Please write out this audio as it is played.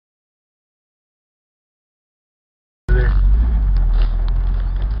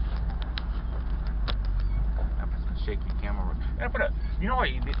You know what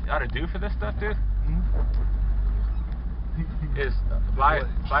you ought to do for this stuff, dude? Is buy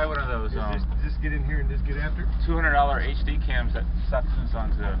one of those. Just get in here and just get after $200 HD cams that suctions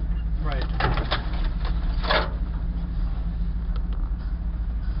onto. Right.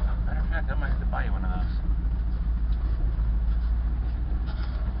 Matter of fact, I might have to buy you one of those.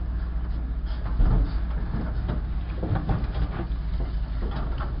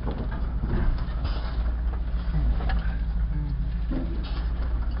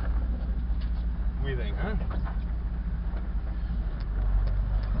 What do you think, huh?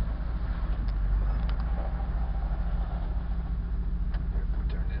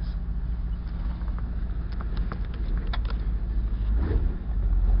 Turn this.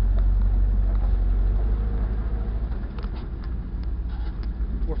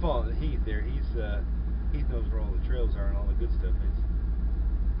 We're following Heath there. Heath knows where all the trails are and all the good stuff is.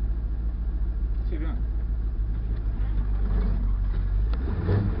 What's he doing?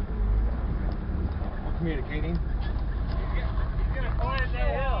 We're communicating. He's gonna climb that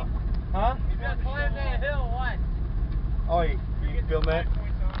hill. Huh? He's gonna climb that hill. What? Oh, you can film that?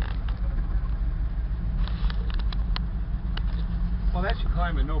 Well, that should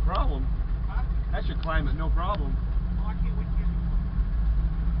climb it no problem. Huh? That should climb it no problem. Oh, I can't wait to get it.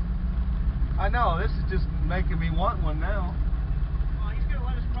 I know, this is just making me want one now. Well, he's gonna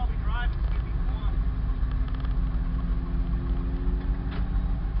let us probably drive and see if he wants.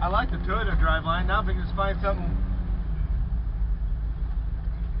 I like the Toyota driveline. Now if we can just find something.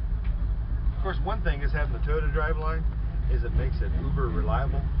 Of course, one thing is having the Toyota driveline is it makes it uber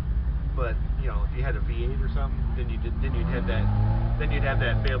reliable. But you know, if you had a V8 or something, then you'd have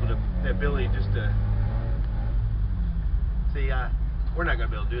that be able to the ability just to see. We're not gonna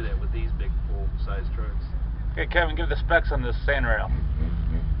be able to do that with these big full-size trucks. Okay, Kevin, give the specs on this sand rail.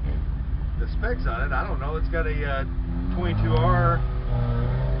 The specs on it, I don't know. It's got a 22R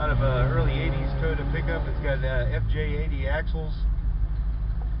out of a early 80s Toyota pickup. It's got FJ80 axles,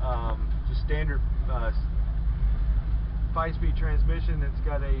 just standard 5-speed transmission. It's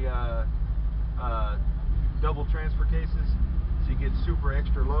got a double transfer cases, so you get super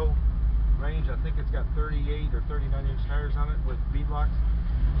extra low range. I think it's got 38 or 39 inch tires on it with bead locks.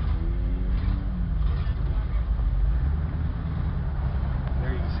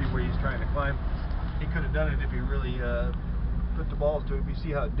 There you can see where he's trying to climb. He could have done it if he really put the balls to it. You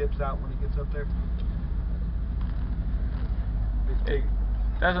see how it dips out when he gets up there? It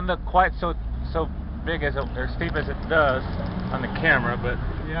doesn't look quite so big as or steep as it does on the camera, but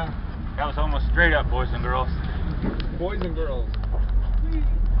yeah, that was almost straight up, boys and girls. Boys and girls.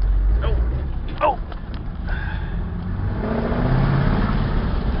 Oh, oh.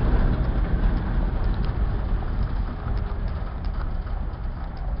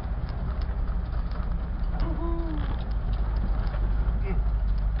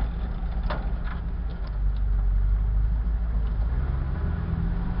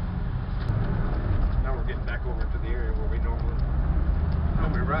 Now we're getting back over to the area where we normally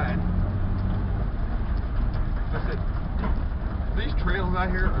ride. I said, these trails out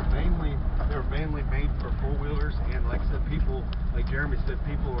here are mainly made for four-wheelers, and like I said, people, like Jeremy said,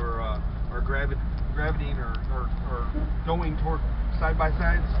 people are gravitating or going toward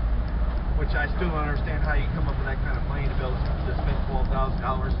side-by-sides, which I still don't understand how you come up with that kind of money to be able to spend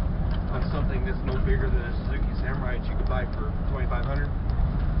 $12,000 on something that's no bigger than a Suzuki Samurai that you could buy for $2,500,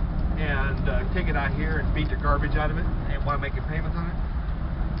 and take it out here and beat the garbage out of it and want to make your payments on it.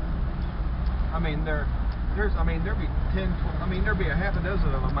 I mean, there'd be 10, 12, there'd be a half a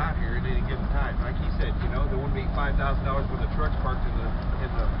dozen of them out here at any given time. Like he said, you know, there wouldn't be $5,000 worth of trucks parked in the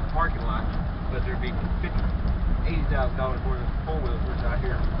parking lot, but there'd be $80,000 worth of four-wheelers out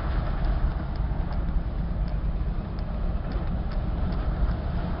here.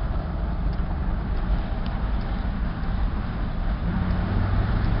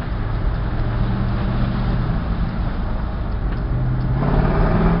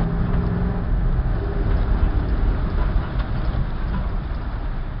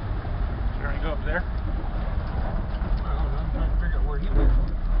 Go up there. I don't know, I'm trying to figure out where he went.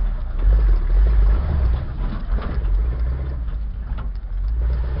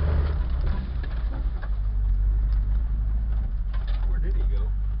 Where did he go?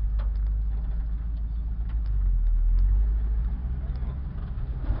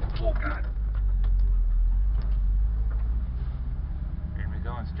 Oh God. You're gonna be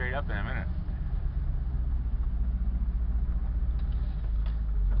going straight up in a minute.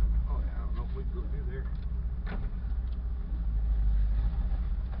 We can go through there.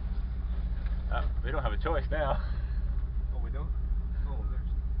 We don't have a choice now. Oh, we don't? Oh,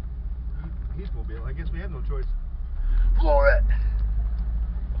 there's Heathmobile. I guess we have no choice. Floor it.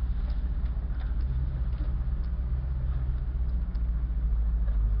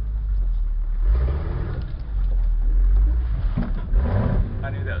 I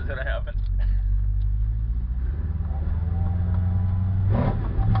knew that was gonna happen.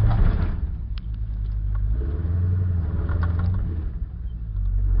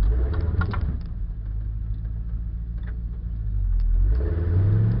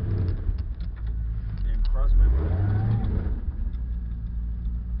 Damn cross member.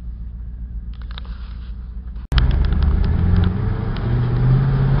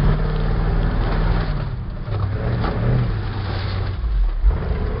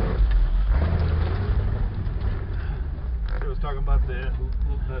 I was talking about the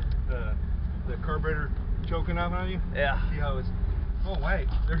carburetor choking off on you. Yeah. See how it's. Oh wait,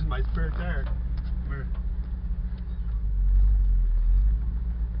 there's my spare tire. Where?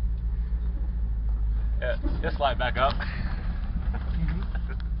 Yeah, just slide back up.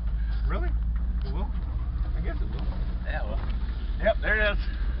 Really? It will? I guess it will. Yeah, well. Yep, there it is.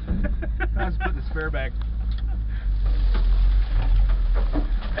 I was putting the spare back.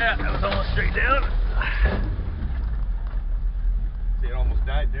 Yeah, that was almost straight down. See, it almost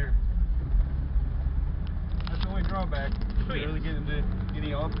died there. That's the only drawback. If Sweet. you really get into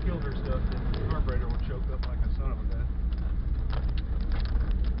any off-kilter stuff, then the carburetor will choke up like a son of a gun.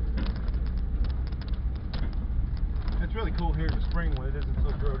 It's really cool here in the spring when it isn't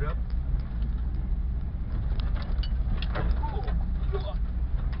so growed up.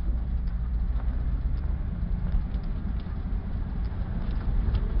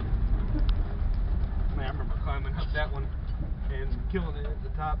 Man, I remember climbing up that one and killing it at the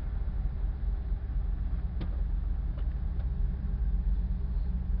top.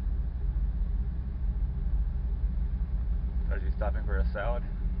 Are you stopping for a salad?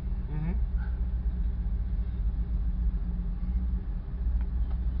 Mm-hmm.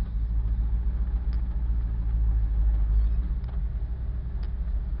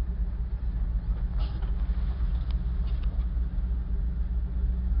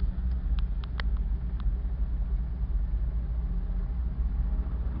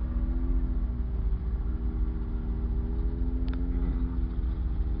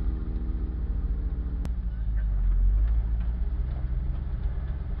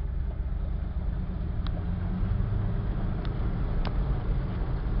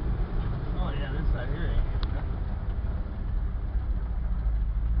 Oh yeah, this side here ain't getting nothing.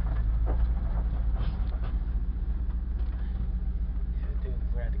 Dude,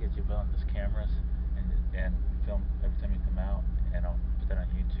 we're gonna have to get you building those cameras and film every time you come out, and I'll put that on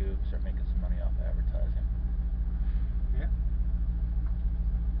YouTube, start making some money off of advertising. Yeah.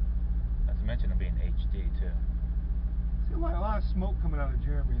 Not to mention it'll be in HD too. See a lot of smoke coming out of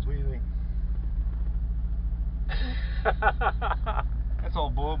Jeremy's. What do you think? That's all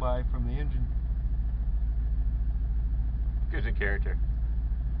blow by from the engine. Gives you character.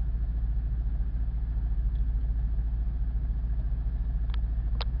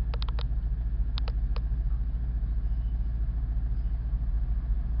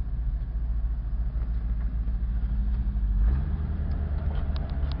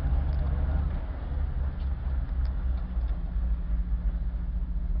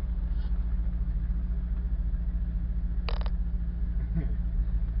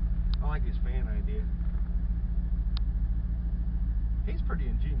 I like his fan idea. He's pretty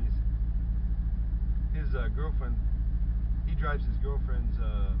ingenious. His girlfriend, he drives his girlfriend's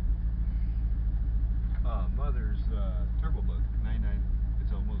mother's turbo bug, 99.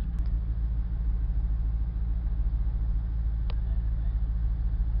 It's almost.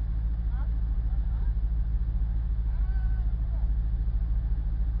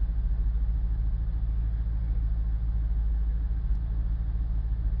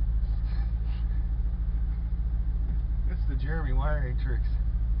 It's the Jeremy wiring tricks.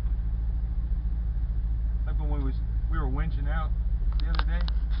 Like when we were winching out the other day.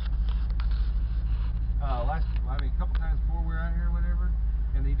 A couple times before we were out here or whatever,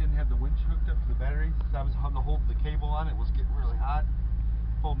 and he didn't have the winch hooked up to the battery. So I was having to hold the cable on. It was getting really hot,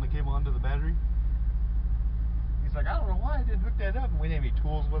 holding the cable onto the battery. He's like, I don't know why I didn't hook that up, and we didn't have any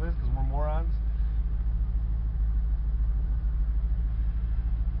tools with us because we're morons.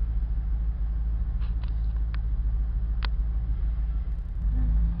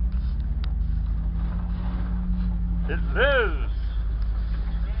 It's Liz!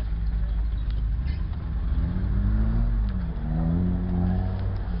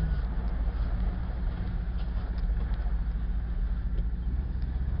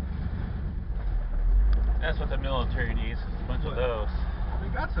 That's what the military needs, is a bunch of those. We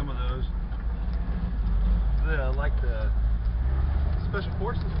got some of those. like the special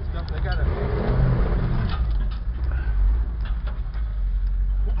forces and stuff, they gotta.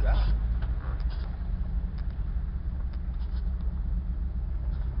 Oh God.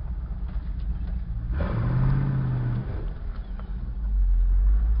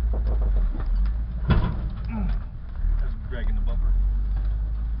 That's dragging the bumper.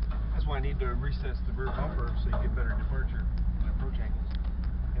 That's why I need to recess the rear bumper so you get better departure and approach angles.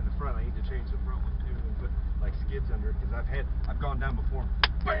 In the front, I need to change the front one too and put like skids under it because I've gone down before,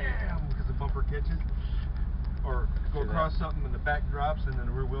 bam, because the bumper catches, or go across something and the back drops and then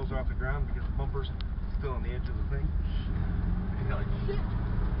the rear wheels are off the ground because the bumper's still on the edge of the thing. And you're like, shit.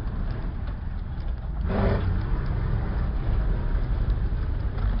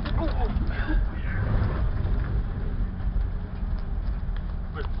 Oh, yeah.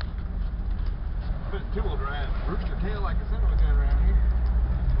 But two-wheel drive, rooster tail like I said I was going around here.